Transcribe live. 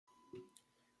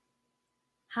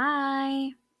Hi,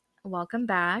 welcome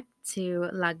back to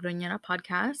La Gruñera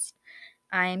podcast.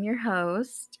 I am your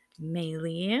host,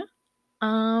 Maylee.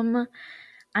 Um,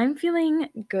 I'm feeling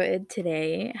good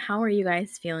today. How are you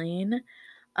guys feeling?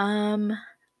 Um,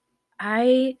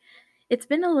 I it's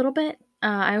been a little bit.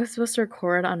 I was supposed to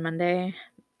record on Monday,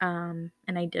 and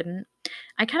I didn't.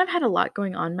 I kind of had a lot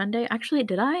going on Monday. Actually,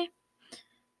 did I?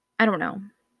 I don't know,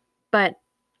 but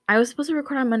I was supposed to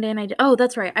record on Monday, and I did. Oh,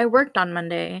 that's right. I worked on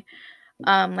Monday,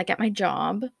 like at my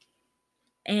job.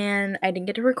 And I didn't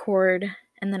get to record,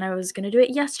 and then I was gonna do it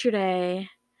yesterday,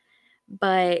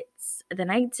 but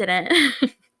then I didn't.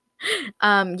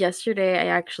 Yesterday I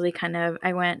actually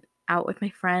I went out with my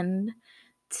friend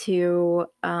to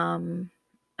a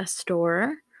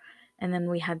store, and then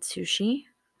we had sushi.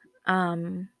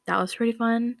 That was pretty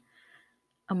fun.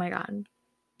 Oh my god.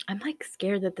 I'm like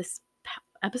scared that this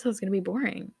episode is gonna be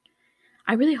boring.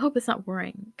 I really hope it's not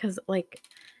boring, because like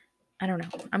I don't know.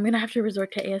 I'm gonna have to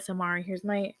resort to ASMR. Here's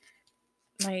my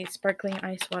sparkling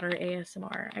ice water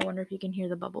ASMR. I wonder if you can hear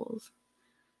the bubbles.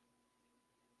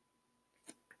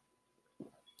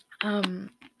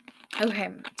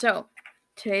 Okay, so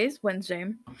today's Wednesday.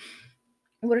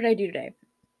 What did I do today?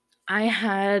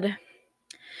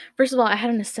 First of all, I had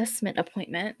an assessment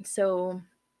appointment. So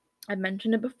I've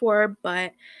mentioned it before,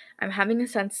 but I'm having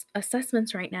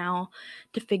assessments right now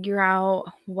to figure out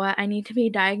what I need to be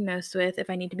diagnosed with,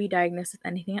 if I need to be diagnosed with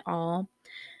anything at all.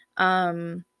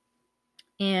 And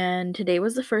today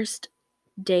was the first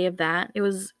day of that. It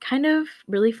was kind of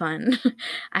really fun.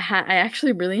 I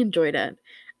actually really enjoyed it.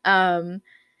 And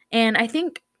I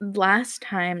think last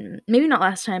time, maybe not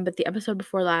last time, but the episode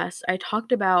before last, I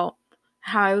talked about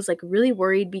how I was like really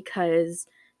worried because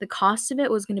the cost of it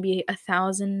was going to be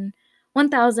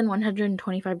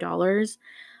 $1,125.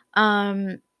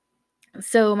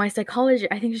 So my psychologist,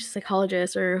 I think she's a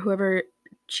psychologist or whoever,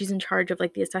 she's in charge of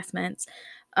like the assessments.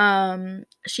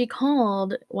 She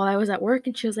called while I was at work,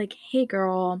 and she was like, "Hey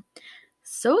girl,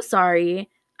 so sorry.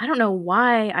 I don't know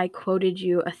why I quoted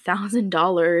you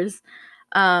 $1,000.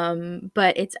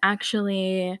 But it's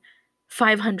actually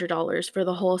 $500 for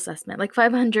the whole assessment, like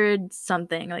 500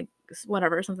 something, like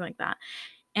whatever, something like that.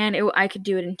 And I could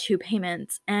do it in 2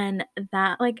 payments." And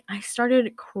that, like, I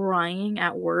started crying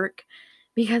at work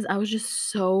because I was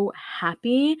just so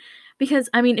happy. Because,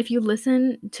 I mean, if you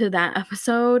listen to that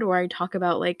episode where I talk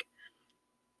about, like,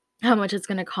 how much it's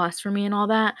gonna cost for me and all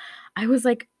that, I was,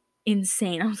 like,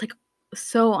 insane. I was, like,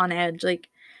 so on edge. Like,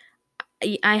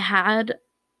 I had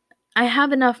I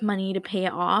have enough money to pay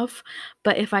it off,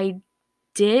 but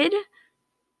did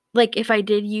if I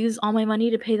did use all my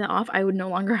money to pay that off, I would no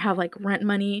longer have, like, rent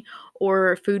money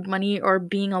or food money or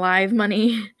being alive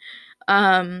money.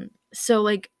 So,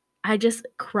 like, I just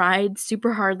cried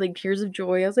super hard, like, tears of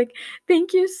joy. I was like,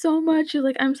 "Thank you so much."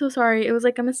 Like, "I'm so sorry. It was,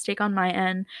 like, a mistake on my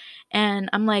end." And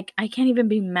I'm like, "I can't even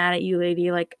be mad at you, lady.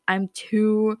 Like, I'm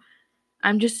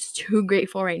just too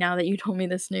grateful right now that you told me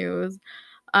this news."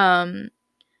 Um,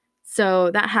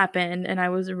 so that happened, and I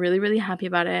was really, really happy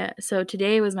about it. So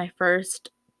today was my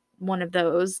first one of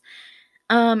those.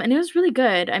 And it was really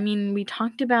good. I mean, we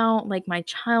talked about, like, my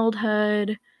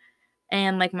childhood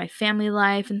and, like, my family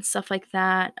life and stuff like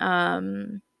that.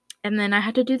 And then I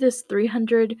had to do this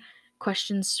 300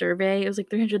 question survey. It was, like,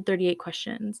 338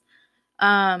 questions.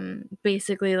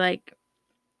 Basically, like,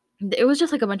 it was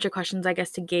just, like, a bunch of questions, I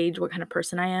guess, to gauge what kind of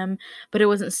person I am, but it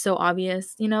wasn't so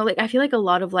obvious, you know? Like, I feel like a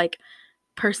lot of, like,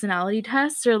 personality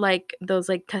tests, or, like, those,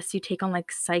 like, tests you take on,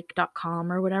 like,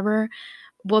 psych.com or whatever,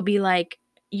 will be like,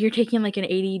 you're taking, like, an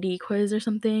ADD quiz or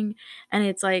something, and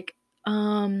it's like,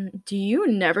 do you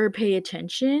never pay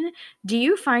attention? Do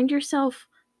you find yourself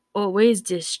always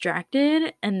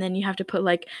distracted? And then you have to put,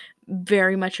 like,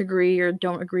 very much agree or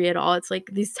don't agree at all. It's like,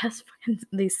 these tests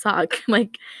they suck.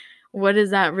 Like, what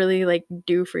does that really, like,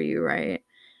 do for you, right?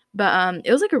 But,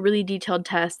 it was, like, a really detailed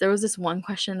test. There was this one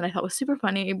question that I thought was super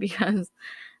funny because,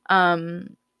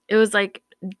 it was like,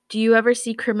 "Do you ever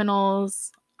see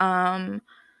criminals,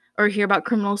 or hear about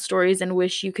criminal stories and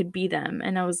wish you could be them?"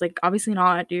 And I was like, "Obviously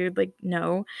not, dude, like,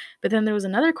 no." But then there was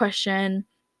another question,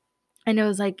 and it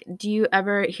was like, "Do you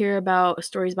ever hear about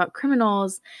stories about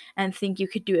criminals and think you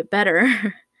could do it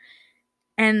better?"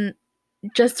 And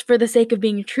just for the sake of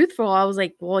being truthful, I was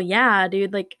like, "Well, yeah,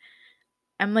 dude, like,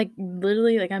 I'm, like,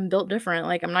 literally, like, I'm built different,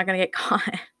 like, I'm not gonna get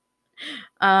caught."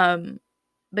 Um,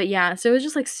 but yeah, so it was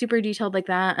just, like, super detailed like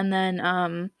that, and then,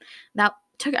 that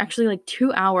took actually, like,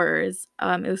 2 hours.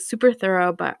 It was super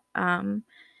thorough, but,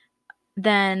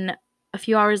 then a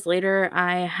few hours later,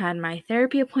 I had my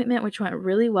therapy appointment, which went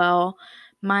really well.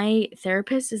 My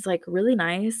therapist is, like, really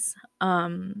nice.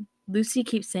 Lucy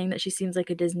keeps saying that she seems like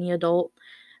a Disney adult.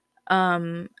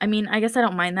 I mean, I guess I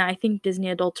don't mind that. I think Disney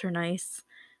adults are nice,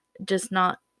 just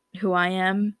not who I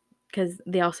am, because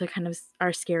they also kind of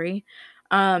are scary.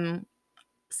 Um,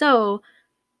 so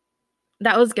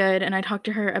that was good, and I talked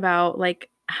to her about like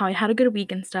how I had a good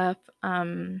week and stuff.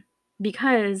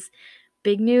 Because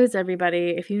big news,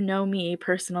 everybody, if you know me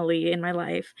personally in my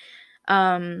life,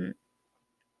 um,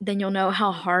 then you'll know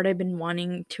how hard I've been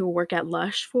wanting to work at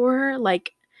Lush for.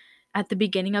 Like at the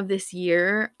beginning of this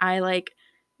year, I like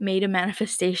made a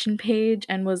manifestation page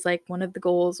and was like one of the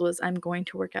goals was I'm going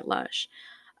to work at Lush.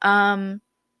 Um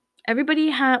everybody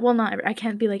had well not I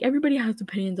can't be like everybody has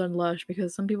opinions on Lush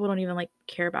because some people don't even like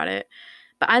care about it.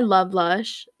 But I love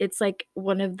Lush. It's like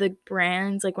one of the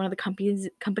brands, like one of the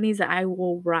companies that I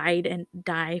will ride and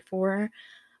die for.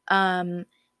 Um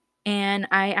and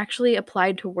I actually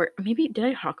applied to work. Maybe did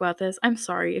I talk about this? I'm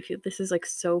sorry if this is like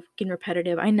so fucking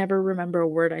repetitive. I never remember a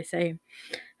word I say.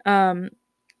 Um,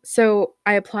 so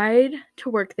I applied to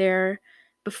work there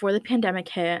before the pandemic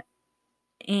hit,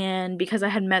 and because I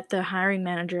had met the hiring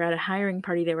manager at a hiring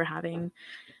party they were having,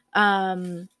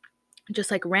 um,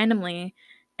 just like randomly.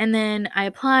 And then I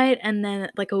applied, and then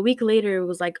like a week later, it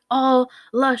was like all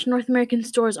Lush North American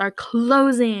stores are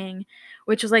closing,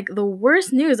 which was like the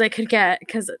worst news I could get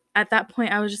because at that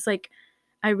point I was just like,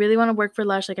 I really want to work for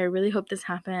Lush. Like, I really hope this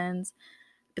happens.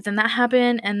 But then that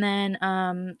happened, and then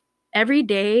every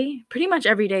day, pretty much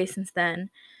every day since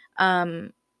then,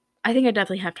 um, I think I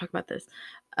definitely have talked about this.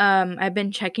 I've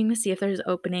been checking to see if there's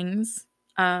openings.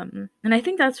 And I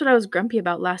think that's what I was grumpy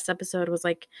about last episode was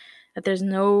like that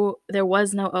there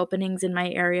was no openings in my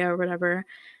area or whatever.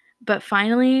 But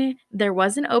finally there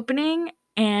was an opening,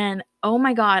 and oh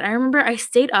my god, I remember I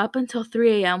stayed up until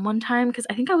 3 a.m. one time because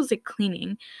I think I was like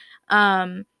cleaning.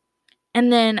 Um,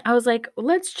 and then I was like,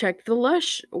 let's check the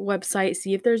Lush website,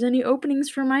 see if there's any openings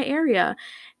for my area.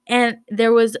 And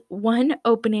there was one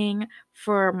opening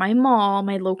for my mall,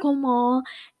 my local mall,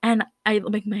 and I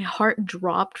like my heart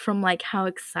dropped from like how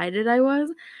excited I was.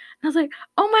 And I was like,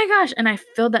 "Oh my gosh." And I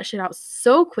filled that shit out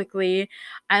so quickly.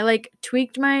 I like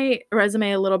tweaked my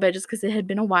resume a little bit just cuz it had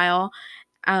been a while.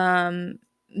 Um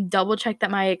double checked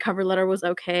that my cover letter was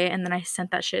okay, and then I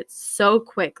sent that shit so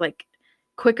quick, like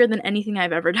quicker than anything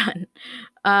I've ever done.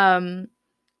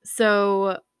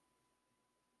 So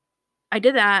I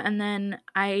did that, and then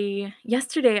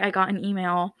yesterday I got an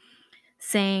email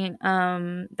saying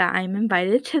that I'm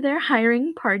invited to their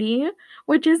hiring party,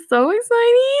 which is so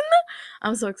exciting.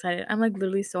 I'm so excited. I'm like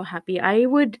literally so happy. I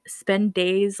would spend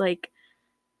days like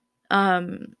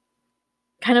um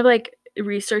kind of like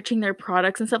researching their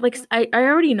products and stuff. Like I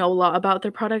already know a lot about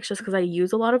their products just because I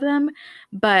use a lot of them,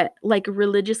 but like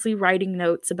religiously writing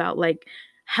notes about like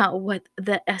what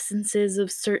the essences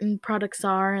of certain products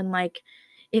are, and like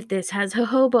if this has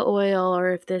jojoba oil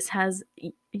or if this has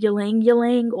ylang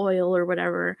ylang oil or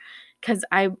whatever. Because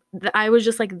I was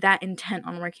just like that intent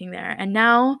on working there, and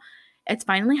now it's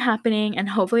finally happening, and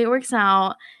hopefully it works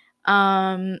out.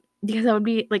 Because I would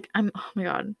be like, oh my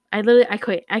god, I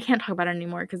quit. I can't talk about it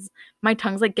anymore because my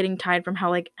tongue's like getting tied from how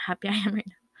like happy I am right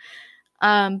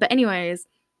now. But anyways,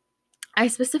 I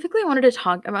specifically wanted to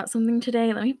talk about something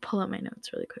today. Let me pull up my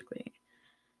notes really quickly.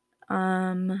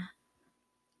 Oh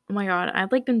my god,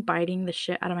 I've like been biting the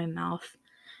shit out of my mouth,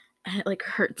 and it like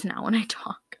hurts now when I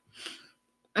talk.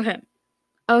 Okay.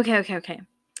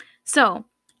 So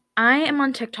I am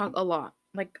on TikTok a lot,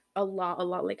 like a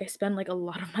lot. Like I spend like a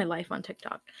lot of my life on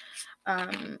TikTok.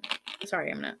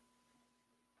 Sorry, I'm gonna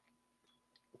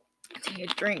take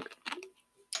a drink.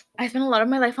 I spend a lot of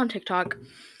my life on TikTok.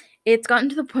 It's gotten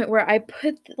to the point where I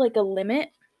put like a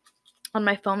limit on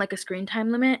my phone, like a screen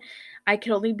time limit. I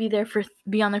could only be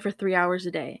on there for 3 hours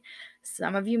a day.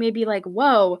 Some of you may be like,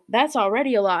 whoa, that's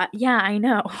already a lot. Yeah, I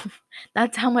know.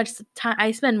 That's how much time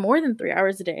I spend, more than 3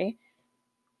 hours a day,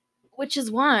 which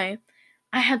is why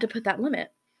I had to put that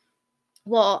limit.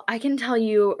 Well, I can tell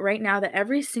you right now that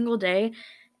every single day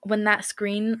when that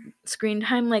screen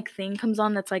time like thing comes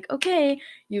on that's like, okay,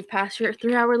 you've passed your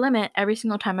 3 hour limit, every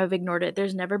single time I've ignored it.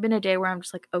 There's never been a day where I'm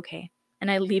just like, okay,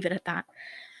 and I leave it at that.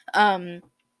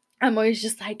 I'm always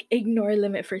just like, ignore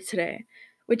limit for today,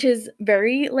 which is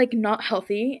very like not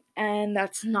healthy, and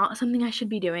that's not something I should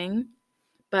be doing,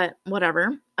 but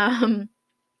whatever. I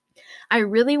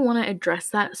really want to address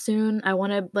that soon. I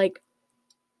want to like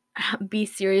be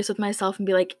serious with myself and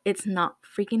be like, it's not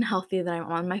freaking healthy that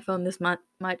I'm on my phone this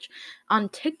much, on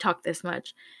TikTok this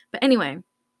much. But anyway,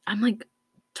 I'm like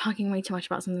talking way too much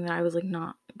about something that I was like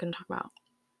not gonna talk about.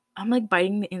 I'm like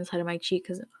biting the inside of my cheek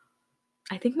because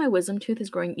I think my wisdom tooth is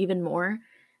growing even more,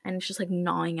 and it's just like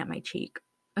gnawing at my cheek.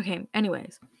 Okay,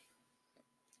 anyways.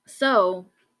 So,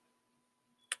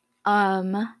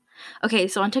 Okay,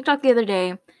 so on TikTok the other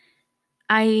day,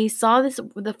 I saw this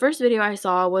the first video I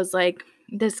saw was, like,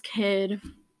 this kid,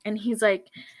 and he's, like,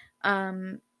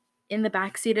 um, in the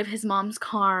backseat of his mom's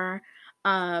car,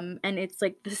 and it's,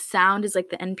 like, the sound is, like,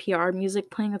 the NPR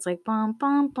music playing, it's, like, "Bum,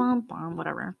 bum, bum, bum,"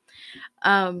 whatever,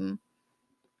 um,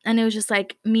 and it was just,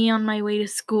 like, me on my way to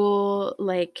school,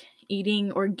 like,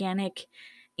 eating organic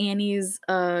Annie's,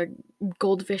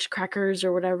 goldfish crackers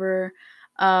or whatever,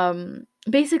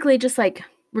 basically just, like,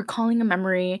 recalling a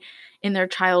memory in their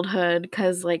childhood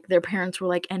because, like, their parents were,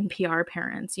 like, NPR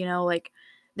parents, you know, like,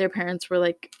 their parents were,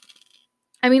 like,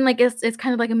 I mean, like, it's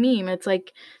kind of like a meme, it's,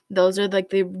 like, those are, like,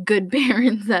 the good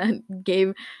parents that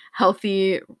gave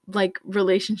healthy, like,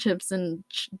 relationships and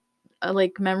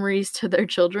like, memories to their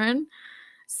children.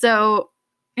 So,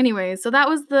 anyway, so that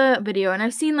was the video, and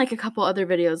I've seen, like, a couple other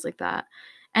videos like that,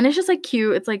 and it's just, like,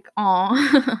 cute, it's, like,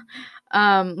 aw.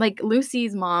 Like,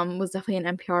 Lucy's mom was definitely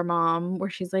an NPR mom where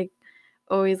she's, like,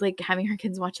 always, like, having her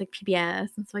kids watch, like, PBS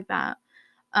and stuff like that.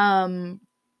 Um,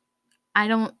 I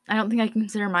don't think I can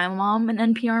consider my mom an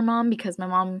NPR mom because my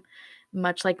mom,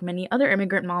 much like many other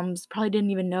immigrant moms, probably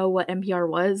didn't even know what NPR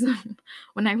was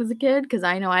when I was a kid because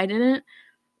I know I didn't.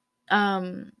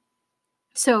 Um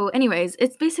So, anyways,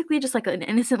 it's basically just, like, an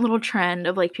innocent little trend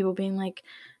of, like, people being like,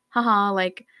 "Haha,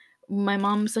 like, my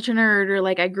mom's such a nerd," or,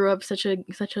 like, "I grew up such a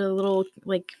little,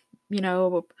 like, you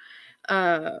know,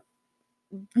 uh,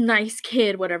 nice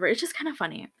kid," whatever. It's just kinda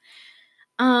funny.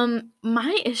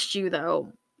 My issue,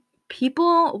 though,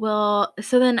 people will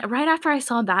so then right after I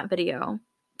saw that video,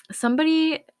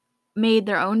 somebody made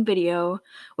their own video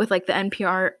with, like, the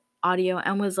NPR audio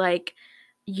and was like,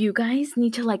 "You guys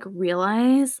need to, like,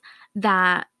 realize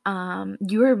that,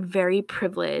 you are very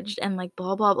privileged," and, like,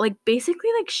 blah, blah, like, basically,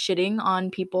 like, shitting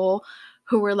on people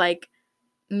who were, like,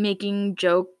 making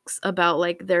jokes about,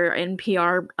 like, their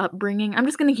NPR upbringing. I'm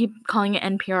just gonna keep calling it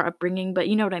NPR upbringing, but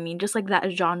you know what I mean, just, like,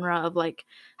 that genre of, like,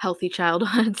 healthy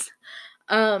childhoods.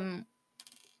 Um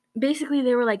Basically,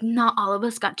 they were like, "Not all of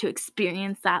us got to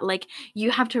experience that, like,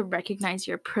 you have to recognize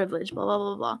your privilege, blah, blah,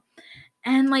 blah, blah."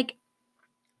 And, like,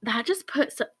 that just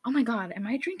puts oh my god, am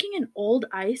I drinking an old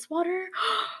ice water?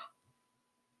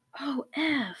 Oh,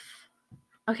 F.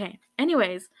 Okay,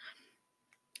 anyways,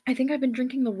 I think I've been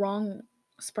drinking the wrong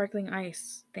sparkling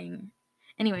ice thing.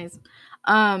 Anyways,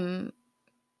 um,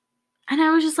 and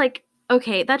I was just like,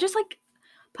 okay, that just, like,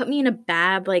 put me in a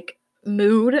bad, like,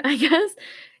 mood, I guess,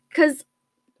 because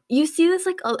you see this,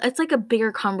 like, it's like a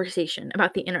bigger conversation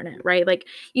about the internet, right? Like,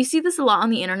 you see this a lot on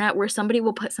the internet where somebody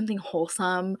will put something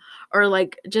wholesome or,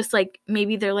 like, just, like,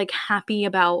 maybe they're, like, happy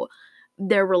about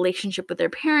their relationship with their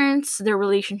parents, their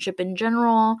relationship in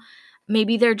general.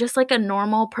 Maybe they're just, like, a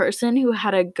normal person who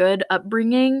had a good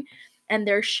upbringing, and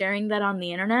they're sharing that on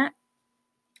the internet.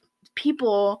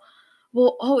 People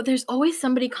will there's always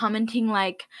somebody commenting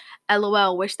like,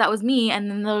 "LOL, wish that was me," and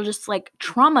then they'll just, like,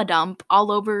 trauma dump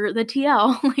all over the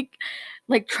TL,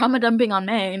 like trauma dumping on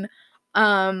Maine.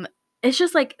 Um, it's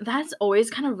just, like, that's always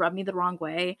kind of rubbed me the wrong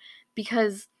way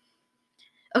because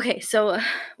okay, so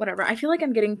whatever, I feel like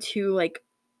I'm getting too, like,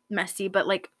 messy, but,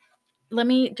 like, let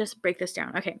me just break this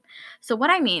down. Okay. So what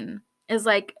I mean is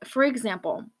like, for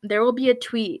example, there will be a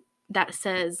tweet that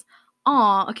says,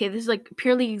 "Aw," okay, this is like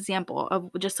purely example of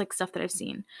just like stuff that I've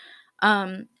seen.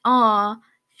 "Aw,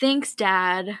 thanks,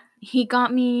 Dad. He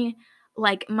got me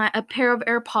like a pair of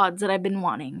AirPods that I've been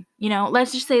wanting." You know,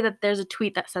 let's just say that there's a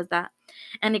tweet that says that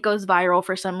and it goes viral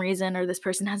for some reason or this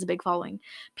person has a big following.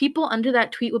 People under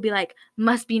that tweet will be like,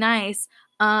 "Must be nice.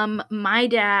 My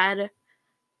dad."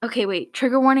 Okay, wait,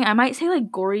 trigger warning, I might say,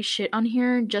 like, gory shit on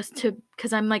here just to,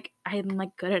 because I'm, like,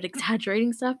 good at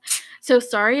exaggerating stuff. So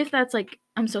sorry if that's, like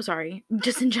I'm so sorry.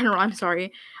 Just in general, I'm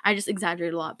sorry. I just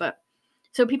exaggerate a lot, but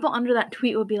so people under that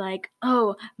tweet will be like,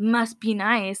 "Oh, must be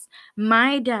nice.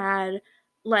 My dad,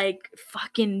 like,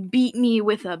 fucking beat me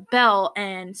with a belt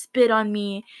and spit on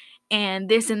me and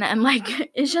this and that," and,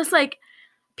 like, it's just, like,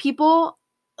 people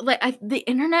like the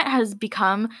internet has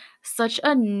become such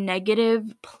a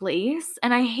negative place,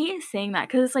 and I hate saying that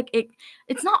because it's like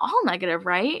it's not all negative,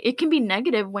 right? It can be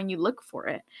negative when you look for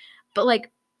it, but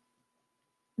like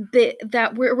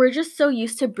that we're just so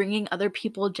used to bringing other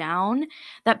people down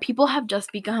that people have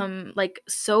just become like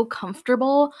so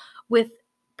comfortable with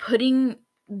putting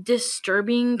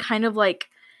disturbing kind of like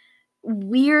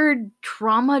weird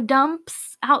trauma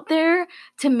dumps out there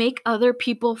to make other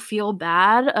people feel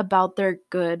bad about their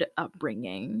good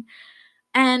upbringing.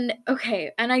 And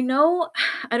okay, and I know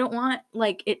I don't want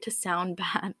like it to sound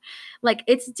bad. Like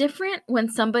it's different when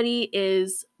somebody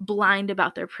is blind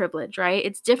about their privilege, right?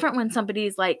 It's different when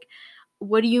somebody's like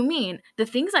what do you mean? The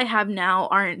things I have now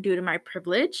aren't due to my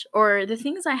privilege, or the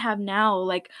things I have now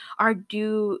like are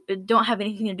due don't have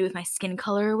anything to do with my skin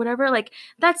color or whatever. Like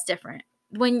that's different.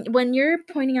 When you're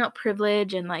pointing out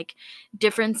privilege and like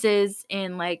differences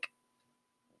in like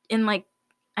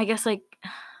I guess like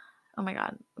oh my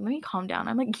god, let me calm down.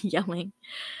 I'm like yelling.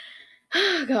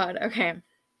 Oh god, okay.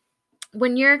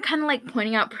 When you're kind of like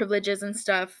pointing out privileges and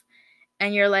stuff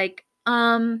and you're like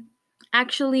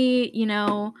actually,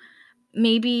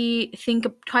 maybe think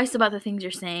twice about the things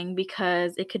you're saying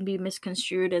because it could be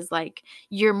misconstrued as like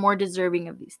you're more deserving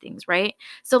of these things, right?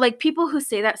 So like people who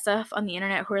say that stuff on the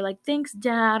internet who are like thanks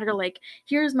dad or like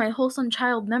here's my wholesome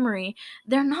child memory,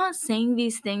 they're not saying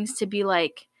these things to be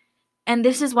like and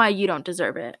this is why you don't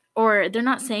deserve it. Or they're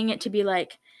not saying it to be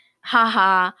like,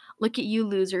 haha, look at you,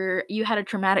 loser. You had a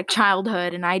traumatic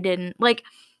childhood and I didn't. Like,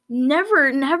 never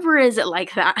is it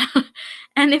like that.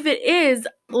 And if it is,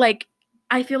 like,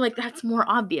 I feel like that's more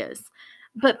obvious.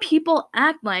 But people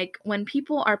act like when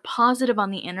people are positive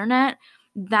on the internet,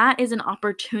 that is an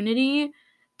opportunity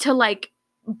to, like,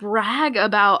 brag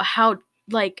about how,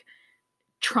 like,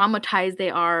 traumatized they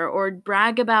are or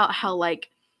brag about how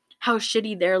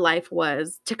shitty their life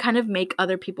was to kind of make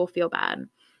other people feel bad.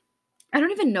 I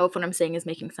don't even know if what I'm saying is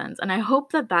making sense. And I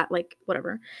hope that like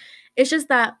whatever. It's just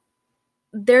that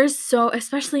there's so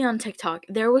especially on TikTok,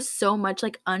 there was so much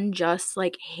like unjust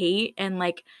like hate and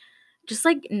like just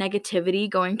like negativity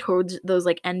going towards those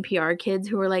like NPR kids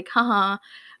who were like, haha,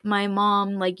 my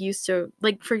mom like used to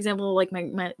like for example like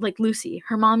my like Lucy,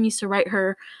 her mom used to write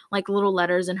her like little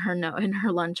letters in her note in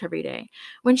her lunch every day.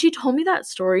 When she told me that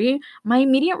story, my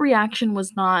immediate reaction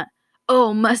was not,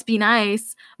 oh, must be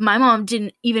nice. My mom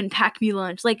didn't even pack me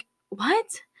lunch. Like,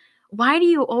 what? Why do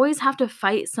you always have to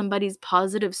fight somebody's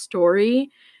positive story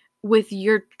with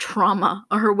your trauma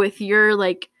or with your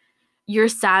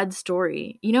sad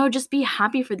story? Just be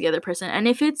happy for the other person. And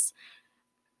if it's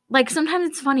like sometimes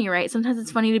it's funny, right? Sometimes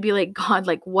it's funny to be like, God,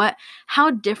 like how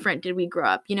different did we grow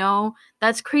up?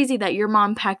 That's crazy that your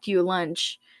mom packed you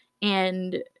lunch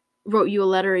and wrote you a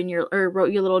letter or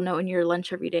wrote you a little note in your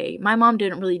lunch every day. My mom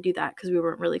didn't really do that because we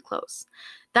weren't really close.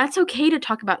 That's okay to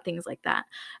talk about things like that.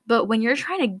 But when you're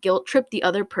trying to guilt trip the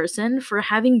other person for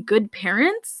having good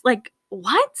parents, like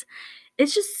what?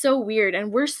 It's just so weird,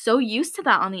 and we're so used to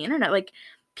that on the internet. Like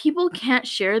people can't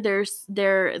share their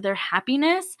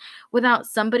happiness without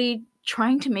somebody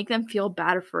trying to make them feel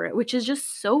bad for it, which is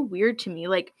just so weird to me.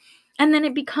 Like, and then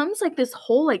it becomes like this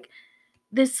whole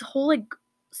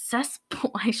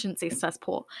cesspool. I shouldn't say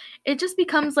cesspool. It just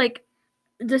becomes like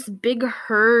this big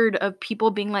herd of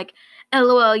people being like,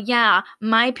 LOL, yeah,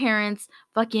 my parents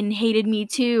fucking hated me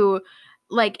too.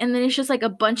 Like, and then it's just like a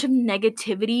bunch of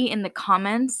negativity in the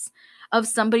comments of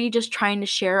somebody just trying to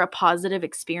share a positive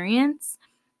experience.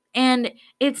 And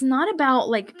it's not about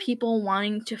like people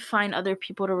wanting to find other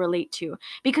people to relate to.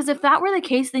 Because if that were the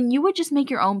case, then you would just make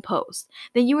your own post.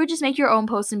 Then you would just make your own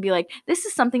post and be like, this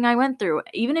is something I went through.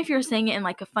 Even if you're saying it in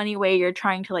like a funny way, you're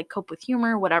trying to like cope with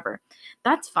humor, whatever.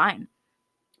 That's fine.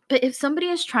 But if somebody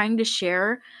is trying to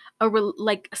share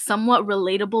like somewhat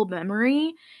relatable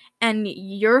memory and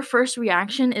your first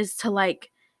reaction is to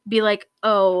like be like,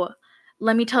 "Oh,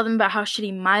 let me tell them about how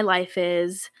shitty my life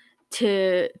is,"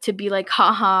 to be like,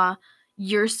 "Haha,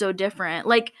 you're so different."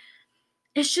 Like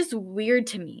it's just weird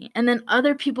to me. And then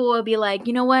other people will be like,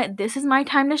 "You know what? This is my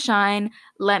time to shine.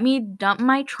 Let me dump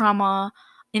my trauma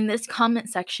in this comment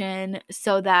section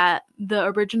so that the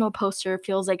original poster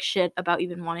feels like shit about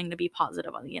even wanting to be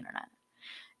positive on the internet."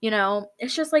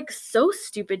 It's just like so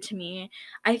stupid to me.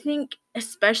 I think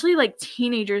especially like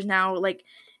teenagers now, like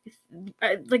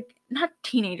not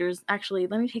teenagers actually.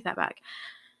 Let me take that back.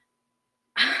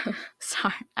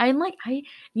 Sorry, I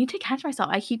need to catch myself.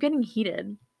 I keep getting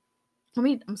heated.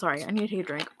 I'm sorry. I need to take a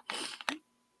drink.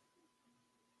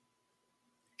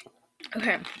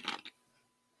 Okay.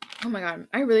 Oh my god,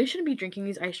 I really shouldn't be drinking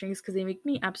these ice drinks because they make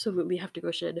me absolutely have to go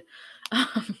shit.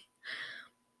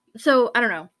 So I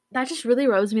don't know. That just really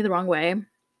rubs me the wrong way.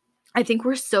 I think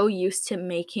we're so used to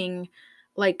making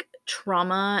like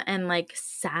trauma and like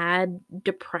sad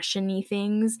depression-y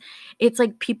things. It's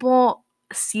like people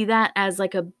see that as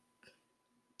like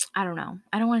I don't know.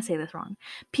 I don't want to say this wrong.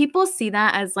 People see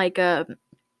that as like a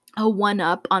one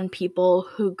up on people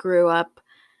who grew up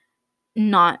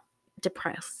not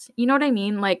depressed. You know what I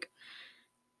mean? Like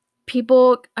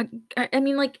people I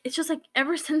mean like it's just like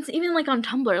ever since even like on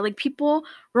Tumblr, like people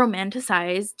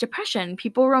romanticize depression.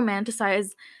 People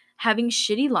romanticize having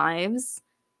shitty lives.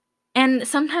 And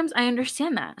sometimes I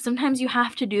understand that. Sometimes you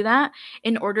have to do that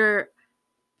in order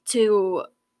to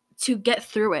get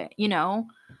through it.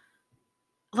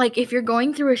 like, if you're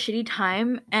going through a shitty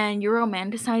time and you're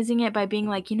romanticizing it by being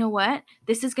like, you know what,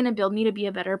 this is going to build me to be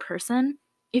a better person.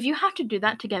 If you have to do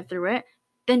that to get through it,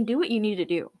 then do what you need to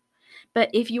do. But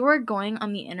if you are going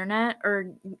on the internet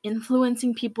or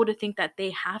influencing people to think that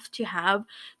they have to have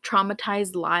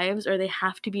traumatized lives, or they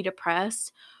have to be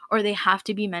depressed, or they have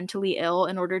to be mentally ill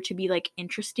in order to be like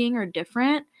interesting or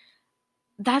different,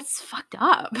 that's fucked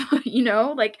up. You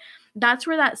know? Like, that's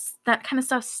where that kind of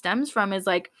stuff stems from, is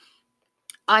like,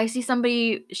 I see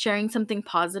somebody sharing something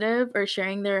positive or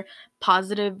sharing their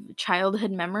positive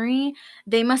childhood memory,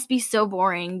 they must be so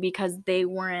boring because they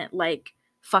weren't like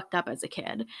fucked up as a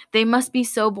kid. They must be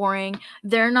so boring.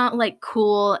 They're not like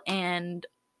cool and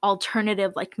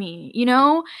alternative like me, you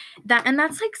know? That, and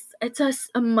that's like, it's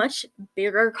a much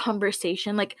bigger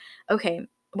conversation. Like, okay,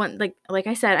 when, like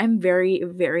I said, I'm very,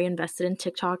 very invested in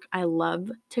TikTok. I love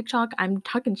TikTok. I'm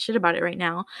talking shit about it right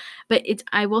now. But it's,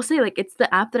 I will say, like, it's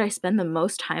the app that I spend the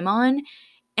most time on,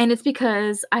 and it's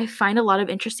because I find a lot of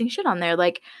interesting shit on there.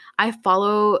 Like, I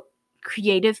follow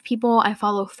creative people, I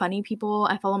follow funny people,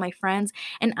 I follow my friends,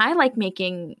 and I like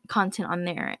making content on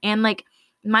there. And like,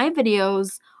 my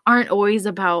videos aren't always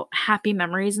about happy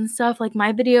memories and stuff. Like,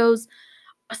 my videos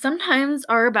sometimes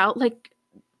are about like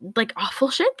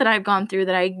awful shit that I've gone through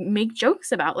that I make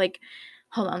jokes about. Like,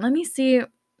 hold on, let me see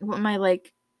what my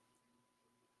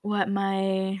what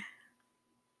my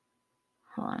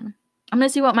hold on. I'm gonna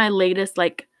see what my latest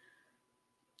like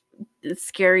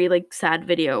scary, like sad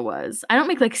video was. I don't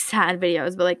make like sad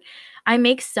videos, but like, I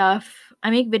make stuff.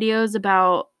 I make videos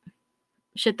about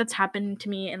shit that's happened to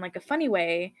me in like a funny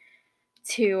way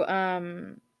to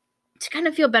kind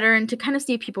of feel better and to kind of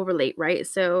see if people relate, right?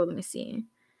 So let me see.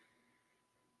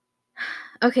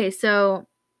 Okay, so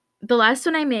the last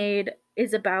one I made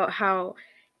is about how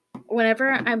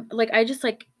whenever I'm like, I just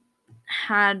like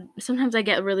had, sometimes I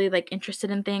get really like interested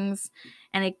in things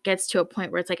and it gets to a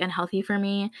point where it's like unhealthy for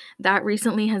me. That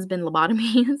recently has been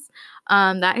lobotomies.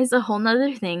 That is a whole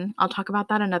nother thing. I'll talk about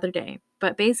that another day.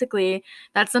 But basically,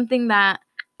 that's something that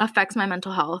affects my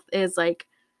mental health, is like,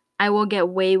 I will get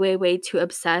way, way, way too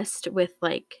obsessed with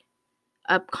like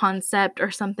a concept or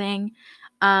something,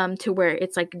 to where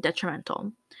it's like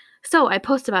detrimental. So I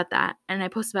post about that, and I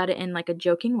post about it in like a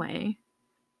joking way,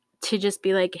 to just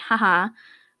be like, haha,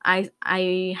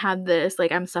 I have this,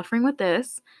 like, I'm suffering with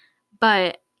this,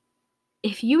 but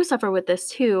if you suffer with this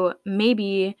too,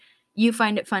 maybe you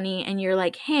find it funny and you're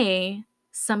like, hey,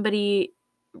 somebody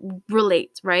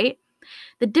relates, right?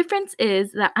 The difference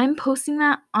is that I'm posting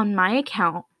that on my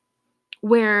account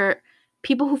where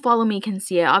people who follow me can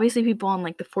see it. Obviously, people on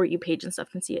like the For You page and stuff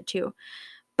can see it too.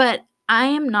 But I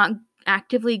am not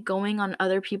actively going on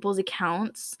other people's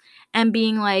accounts and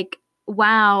being like,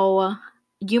 wow,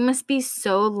 you must be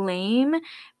so lame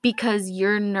because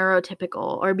you're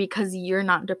neurotypical, or because you're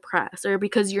not depressed, or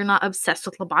because you're not obsessed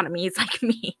with lobotomies like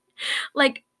me.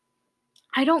 Like,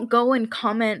 I don't go and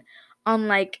comment on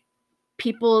like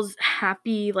people's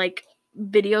happy like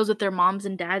videos with their moms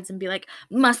and dads and be like,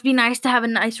 must be nice to have a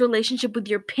nice relationship with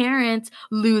your parents,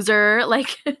 loser.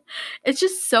 Like, it's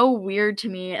just so weird to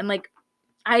me. And like,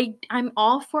 I'm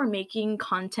all for making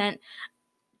content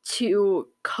to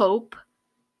cope,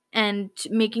 and to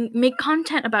make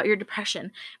content about your depression.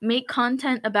 Make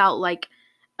content about like,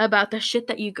 about the shit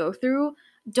that you go through.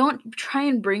 Don't try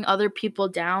and bring other people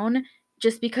down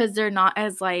just because they're not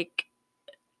as like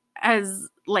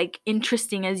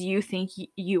interesting as you think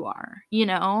you are, you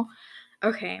know?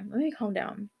 Okay, let me calm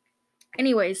down.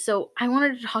 Anyways, so I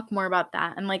wanted to talk more about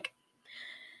that, and like,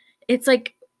 it's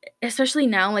like, especially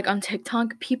now, like on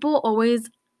TikTok, people always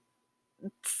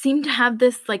seem to have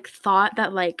this like thought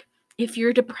that like, if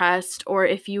you're depressed, or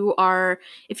if you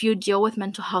deal with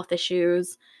mental health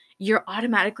issues, you're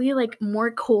automatically like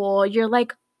more cool. You're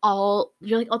like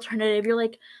alternative. You're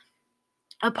like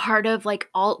a part of like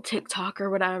alt TikTok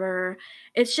or whatever.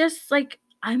 It's just like,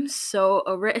 I'm so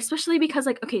over it, especially because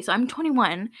like, okay, so I'm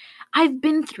 21. I've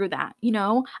been through that, you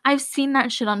know? I've seen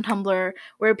that shit on Tumblr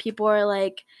where people are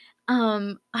like,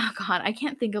 oh god, I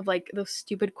can't think of like those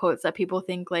stupid quotes that people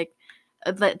think like,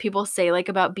 that people say like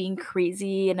about being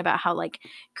crazy, and about how like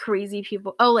crazy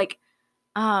people, oh, like,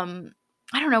 um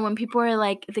I don't know, when people are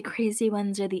like, the crazy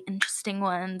ones are the interesting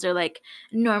ones, or like,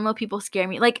 normal people scare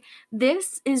me. Like,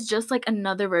 this is just like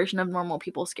another version of normal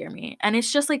people scare me. And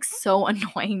it's just like so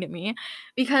annoying to me,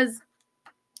 because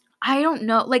I don't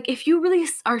know, like, if you really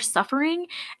are suffering,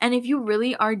 and if you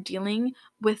really are dealing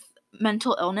with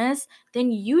mental illness,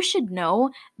 then you should know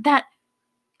that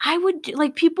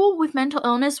like, people with mental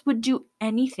illness would do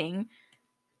anything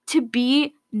to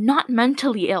be not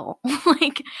mentally ill.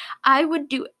 Like, I would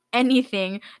do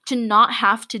anything to not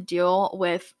have to deal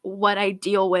with what I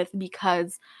deal with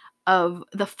because of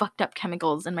the fucked up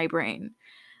chemicals in my brain.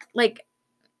 Like,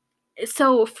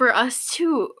 so for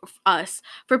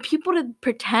for people to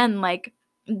pretend like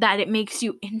that it makes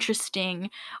you interesting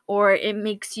or it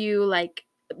makes you like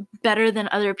better than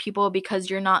other people because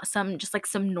you're not some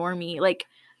normie, like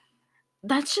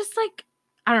that's just like,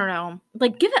 I don't know,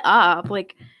 like give it up,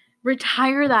 like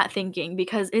retire that thinking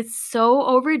because it's so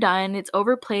overdone, it's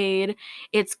overplayed,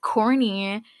 it's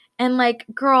corny. And like,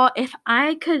 girl, if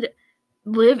I could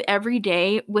live every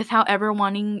day without ever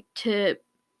wanting to,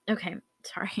 okay,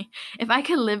 sorry, if I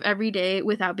could live every day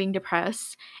without being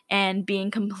depressed and being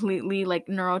completely like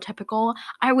neurotypical,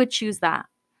 I would choose that.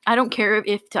 I don't care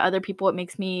if to other people it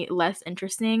makes me less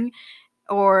interesting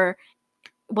or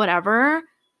whatever.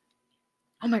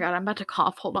 Oh my god, I'm about to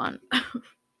cough. Hold on.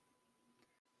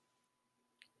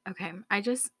 Okay, I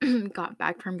just got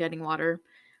back from getting water.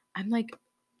 I'm like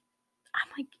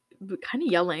kind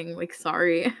of yelling, like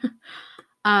sorry.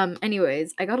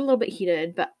 Anyways, I got a little bit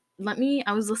heated, but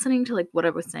I was listening to like what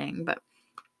I was saying, but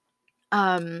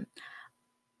um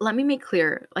let me make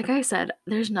clear. Like I said,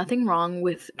 there's nothing wrong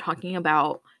with talking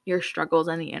about your struggles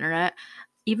on the internet,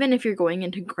 even if you're going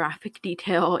into graphic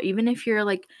detail, even if you're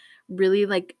like really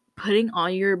like putting all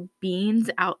your beans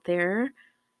out there.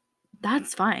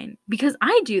 That's fine because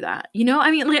I do that. You know,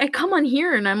 I mean, like I come on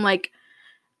here and I'm like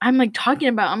talking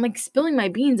about, I'm like spilling my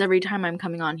beans every time I'm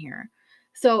coming on here.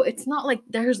 So it's not like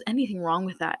there's anything wrong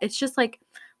with that. It's just like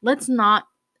let's not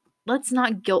let's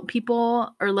not guilt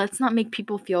people or let's not make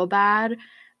people feel bad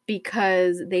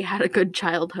because they had a good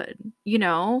childhood, you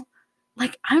know?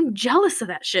 Like I'm jealous of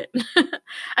that shit.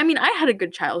 I mean, I had a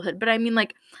good childhood, but I mean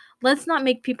like let's not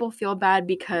make people feel bad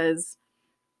because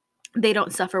they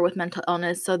don't suffer with mental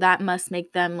illness, so that must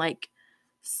make them like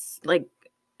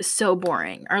so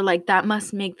boring, or like that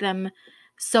must make them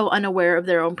so unaware of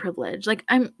their own privilege. Like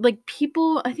I'm like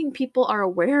people, I think people are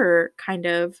aware kind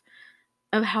of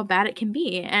how bad it can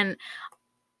be, and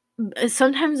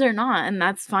sometimes they're not, and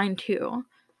that's fine too.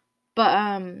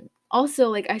 But also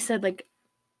like I said, like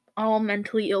all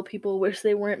mentally ill people wish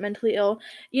they weren't mentally ill.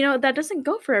 You know, that doesn't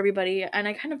go for everybody, and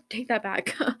I kind of take that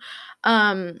back.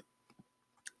 um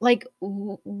like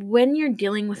when you're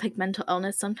dealing with like mental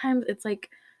illness, sometimes it's like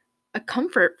a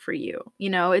comfort for you, you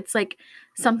know, it's like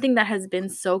something that has been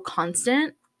so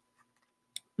constant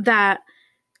that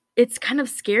it's kind of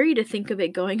scary to think of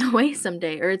it going away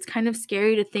someday, or it's kind of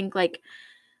scary to think like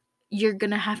you're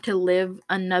gonna have to live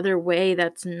another way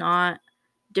that's not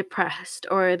depressed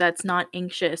or that's not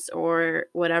anxious or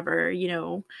whatever, you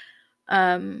know.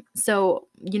 So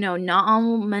you know, not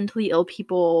all mentally ill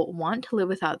people want to live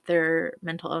without their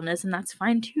mental illness, and that's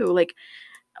fine too. Like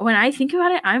when I think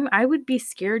about it, I would be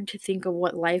scared to think of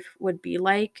what life would be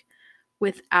like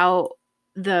without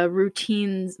the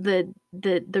routines, the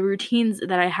routines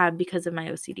that I have because of my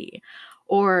OCD,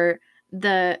 or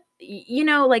you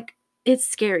know, like it's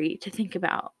scary to think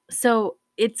about. So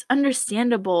it's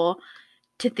understandable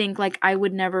to think like I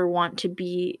would never want to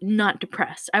be not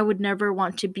depressed. I would never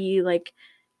want to be like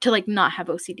to like not have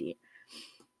OCD.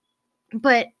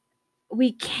 But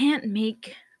we can't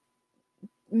make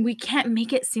we can't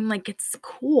make it seem like it's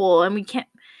cool, and we can't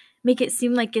make it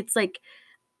seem like it's like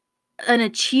an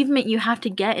achievement you have to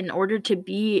get in order to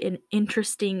be an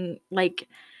interesting, like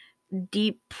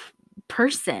deep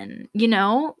person, you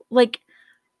know? Like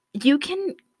you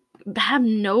can have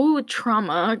no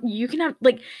trauma. You can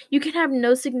have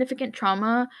no significant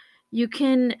trauma. You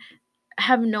can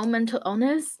have no mental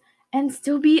illness and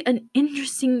still be an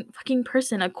interesting fucking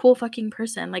person, a cool fucking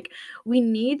person. Like we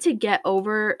need to get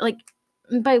over like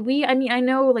by we I mean I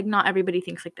know like not everybody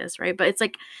thinks like this, right? But it's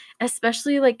like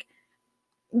especially like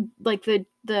the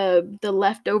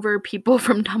leftover people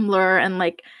from Tumblr and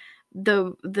like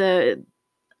the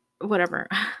whatever.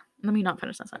 Let me not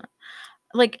finish that sentence.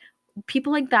 Like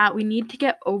people like that, we need to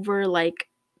get over like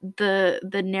the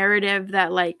narrative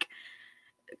that like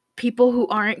people who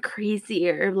aren't crazy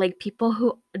or like people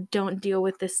who don't deal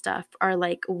with this stuff are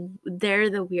like they're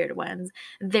the weird ones.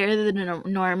 They're the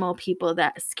normal people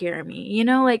that scare me. You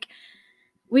know, like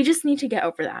we just need to get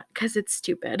over that because it's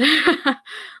stupid.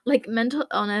 Like mental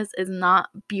illness is not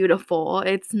beautiful.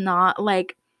 It's not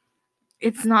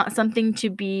something to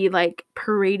be like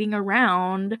parading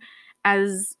around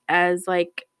as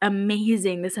like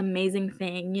amazing, this amazing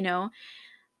thing, you know.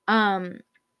 Um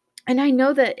and I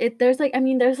know that there's like, I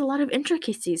mean, there's a lot of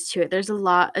intricacies to it. There's a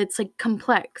lot, it's like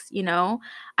complex, you know.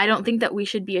 I don't think that we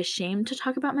should be ashamed to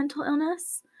talk about mental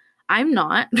illness. I'm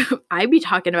not. I be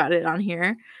talking about it on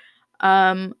here.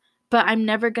 Um, but I'm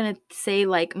never gonna say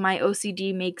like my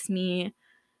OCD makes me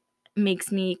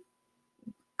makes me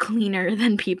cleaner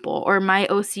than people, or my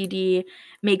OCD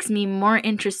makes me more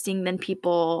interesting than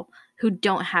people who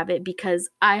don't have it because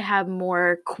I have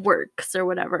more quirks or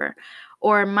whatever.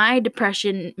 Or my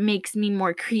depression makes me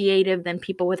more creative than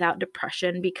people without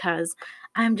depression because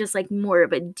I'm just like more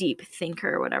of a deep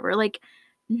thinker or whatever. Like,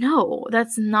 no,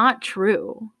 that's not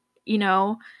true. You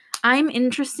know, I'm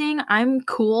interesting, I'm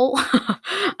cool.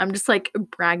 I'm just like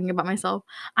bragging about myself.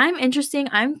 I'm interesting,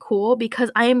 I'm cool because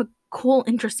I am a cool,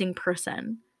 interesting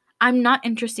person. I'm not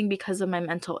interesting because of my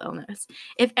mental illness.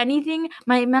 If anything,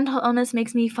 my mental illness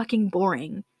makes me fucking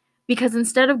boring. Because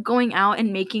instead of going out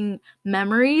and making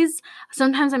memories,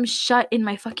 sometimes I'm shut in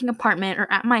my fucking apartment or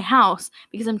at my house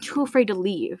because I'm too afraid to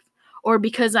leave. Or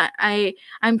because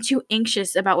I'm too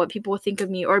anxious about what people will think of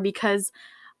me, or because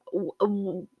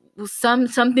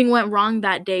something went wrong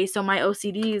that day, so my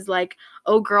OCD is like,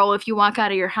 oh girl, if you walk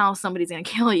out of your house, somebody's gonna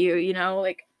kill you, you know?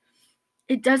 Like,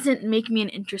 it doesn't make me an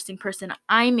interesting person.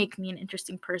 I make me an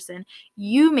interesting person.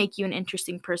 You make you an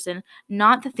interesting person,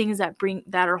 not the things that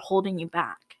are holding you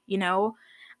back, you know?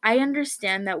 I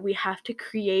understand that we have to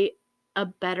create a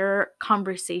better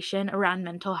conversation around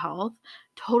mental health.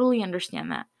 Totally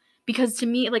understand that. Because to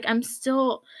me, like,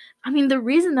 the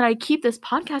reason that I keep this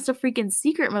podcast a freaking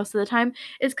secret most of the time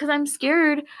is cuz I'm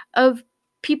scared of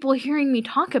people hearing me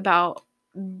talk about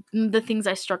the things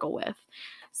I struggle with.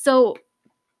 So,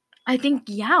 I think,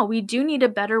 yeah, we do need a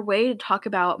better way to talk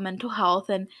about mental health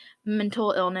and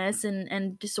mental illness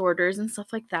and disorders and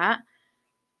stuff like that.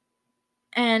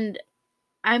 And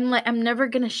I'm never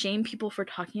gonna shame people for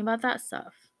talking about that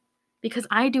stuff because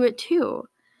I do it too.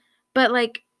 But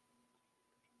like,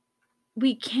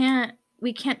 we can't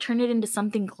turn it into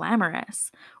something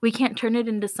glamorous. We can't turn it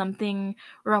into something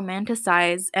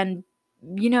romanticized. And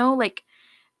like,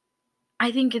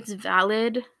 I think it's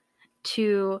valid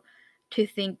to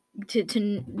think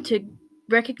to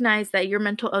recognize that your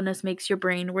mental illness makes your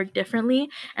brain work differently,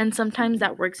 and sometimes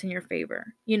that works in your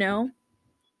favor.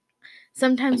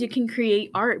 Sometimes you can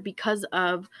create art because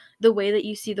of the way that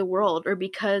you see the world, or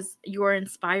because you're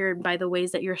inspired by the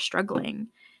ways that you're struggling,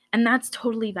 and that's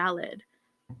totally valid.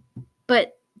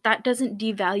 But that doesn't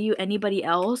devalue anybody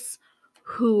else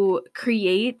who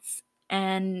creates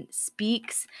and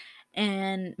speaks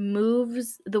and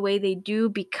moves the way they do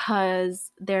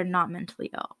because they're not mentally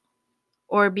ill,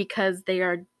 or because they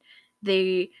are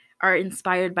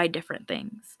inspired by different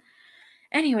things.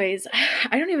 Anyways,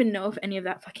 I don't even know if any of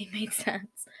that fucking made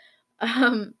sense.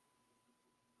 Um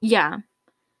yeah,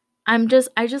 I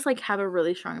just like have a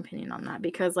really strong opinion on that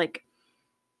because like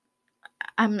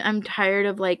I'm tired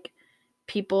of like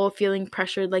people feeling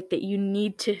pressured like that you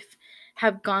need to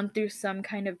have gone through some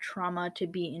kind of trauma to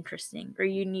be interesting, or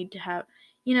you need to have,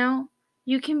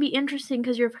 you can be interesting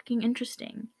because you're fucking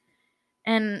interesting.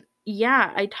 And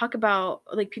yeah, I talk about,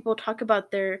 like, people talk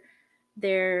about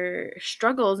their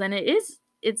struggles, and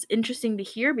it's interesting to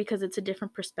hear because it's a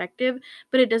different perspective,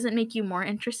 but it doesn't make you more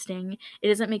interesting. It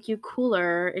doesn't make you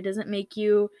cooler. It doesn't make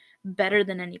you better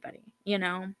than anybody.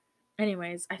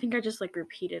 Anyways, I think I just like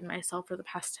repeated myself for the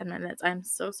past 10 minutes. I'm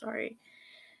so sorry.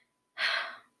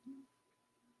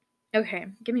 Okay,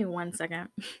 give me 1 second.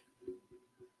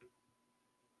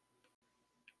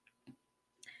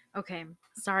 Okay,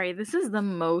 sorry. This is the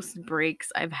most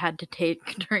breaks I've had to take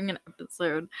during an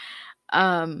episode.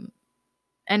 Um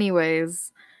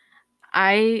anyways,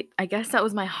 I guess that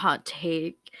was my hot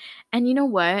take. And you know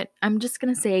what? I'm just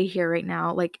going to say here right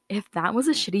now, like, if that was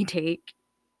a shitty take,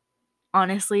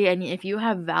 honestly, and if you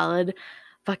have valid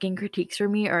fucking critiques for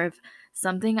me, or if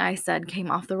something I said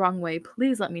came off the wrong way,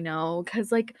 please let me know,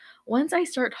 cuz like, once I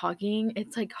start talking,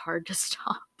 it's like hard to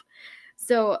stop.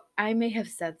 So, I may have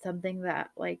said something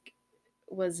that like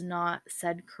was not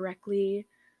said correctly.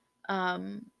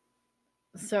 Um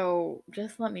so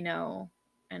just let me know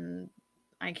and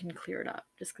I can clear it up,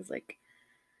 just cuz like,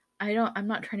 I'm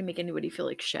not trying to make anybody feel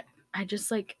like shit. I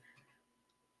just like,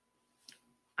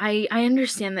 I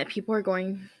understand that people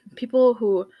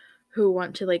who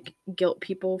want to like guilt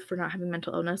people for not having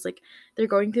mental illness, like, they're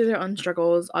going through their own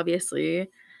struggles, obviously.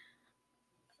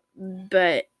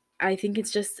 But I think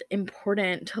it's just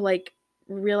important to like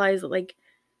realize that, like,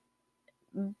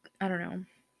 I don't know.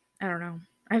 I don't know.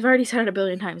 I've already said it a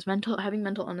billion times. Having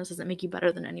mental illness doesn't make you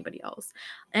better than anybody else.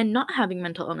 And not having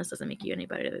mental illness doesn't make you any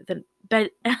better than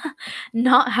but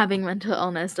not having mental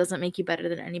illness doesn't make you better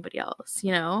than anybody else.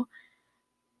 You're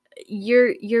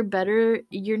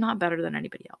not better than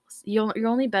anybody else. You're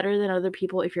only better than other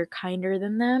people if you're kinder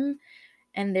than them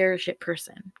and they're a shit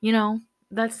person.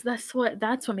 That's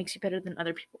what makes you better than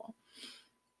other people.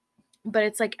 But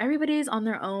it's like everybody's on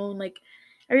their own, like,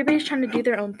 everybody's trying to do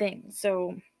their own thing.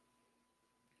 So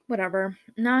whatever.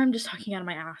 Now I'm just talking out of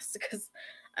my ass because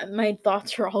my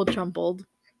thoughts are all jumbled.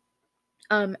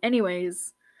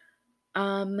 Anyways,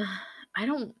 I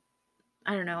don't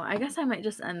know. I guess I might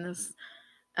just end this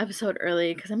episode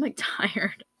early because I'm like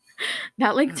tired.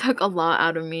 That like took a lot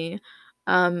out of me.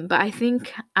 But I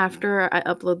think after I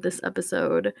upload this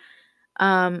episode,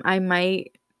 I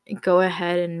might go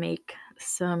ahead and make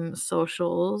some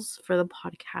socials for the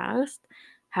podcast.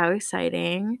 How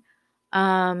exciting.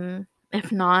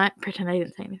 If not, pretend I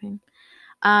didn't say anything.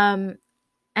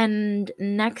 And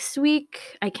next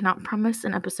week, I cannot promise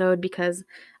an episode because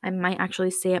I might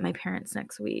actually stay at my parents'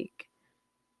 next week.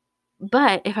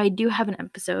 But if I do have an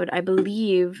episode, I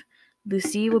believe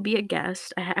Lucy will be a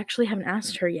guest. I actually haven't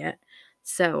asked her yet.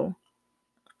 So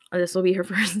this will be her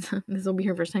first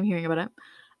time hearing about it.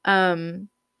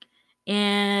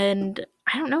 And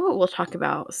I don't know what we'll talk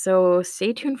about. So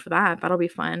stay tuned for that. That'll be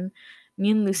fun. Me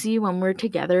and Lucy, when we're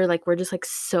together, like we're just like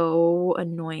so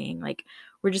annoying. Like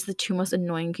we're just the two most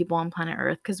annoying people on planet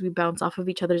Earth because we bounce off of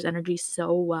each other's energy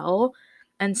so well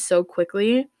and so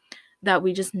quickly that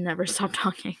we just never stop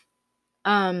talking.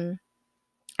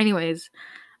 Anyways,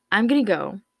 I'm gonna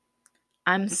go.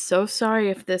 I'm so sorry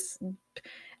if this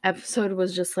episode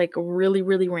was just like really,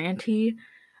 really ranty.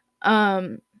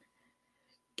 God,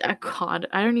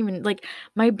 I don't even like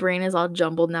my brain is all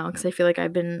jumbled now because I feel like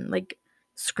I've been like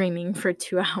screaming for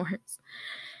 2 hours.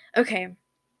 Okay,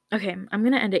 I'm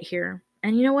gonna end it here.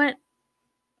 And you know what?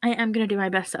 I am gonna do my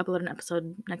best to upload an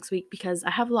episode next week because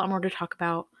I have a lot more to talk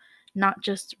about, not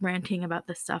just ranting about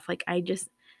this stuff. Like I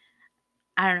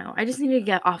don't know. I just need to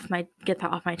get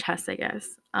that off my chest, I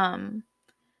guess.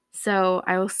 So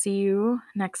I will see you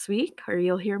next week, or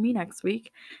you'll hear me next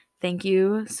week. Thank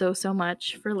you so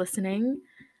much for listening.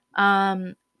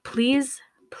 Please,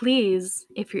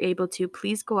 if you're able to,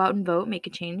 please go out and vote, make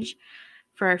a change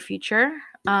for our future.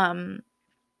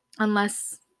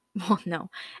 Unless, well, no,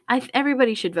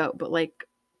 everybody should vote, but like,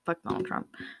 fuck Donald Trump.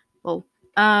 Well,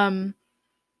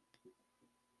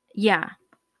 yeah.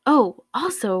 Oh,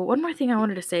 also, one more thing I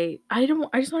wanted to say. I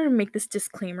just wanted to make this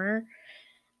disclaimer.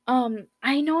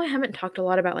 I know I haven't talked a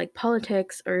lot about like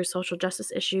politics or social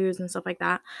justice issues and stuff like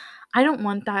that. I don't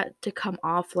want that to come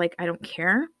off like I don't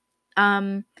care.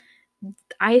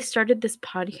 I started this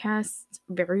podcast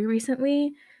very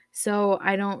recently, so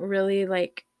I don't really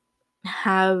like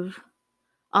have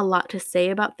a lot to say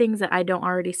about things that I don't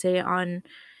already say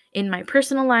in my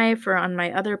personal life or on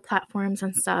my other platforms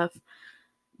and stuff.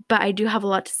 But I do have a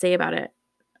lot to say about it.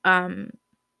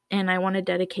 And I want to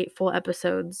dedicate full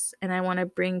episodes and I want to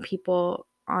bring people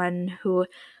on who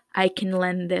I can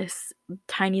lend this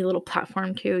tiny little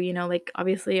platform to, like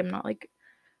obviously I'm not like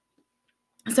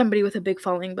somebody with a big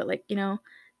following, but like,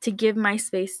 to give my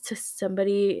space to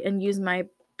somebody and use my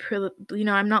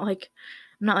I'm not like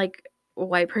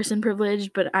white person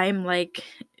privileged, but I'm like,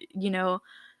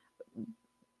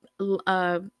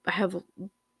 I have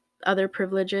other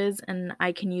privileges and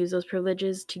I can use those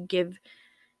privileges to give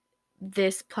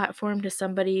this platform to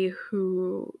somebody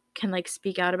who can like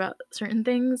speak out about certain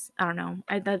things. I don't know.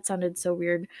 That sounded so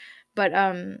weird. But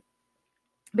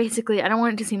basically I don't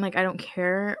want it to seem like I don't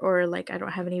care or like I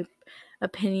don't have any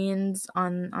opinions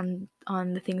on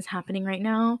the things happening right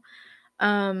now.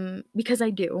 Because I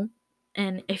do.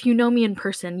 And if you know me in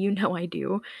person, you know I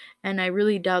do. And I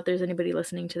really doubt there's anybody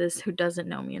listening to this who doesn't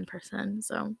know me in person.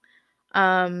 So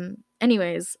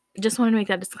anyways, just want to make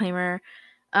that disclaimer.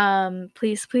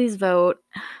 Please vote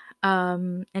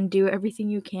and do everything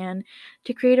you can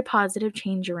to create a positive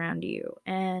change around you.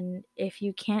 And if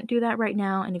you can't do that right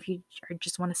now, and if you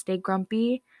just want to stay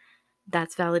grumpy,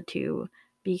 that's valid too,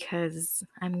 because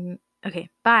okay,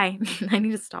 bye. I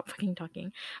need to stop fucking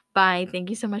talking. Bye. Thank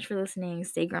you so much for listening.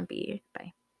 Stay grumpy.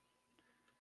 Bye.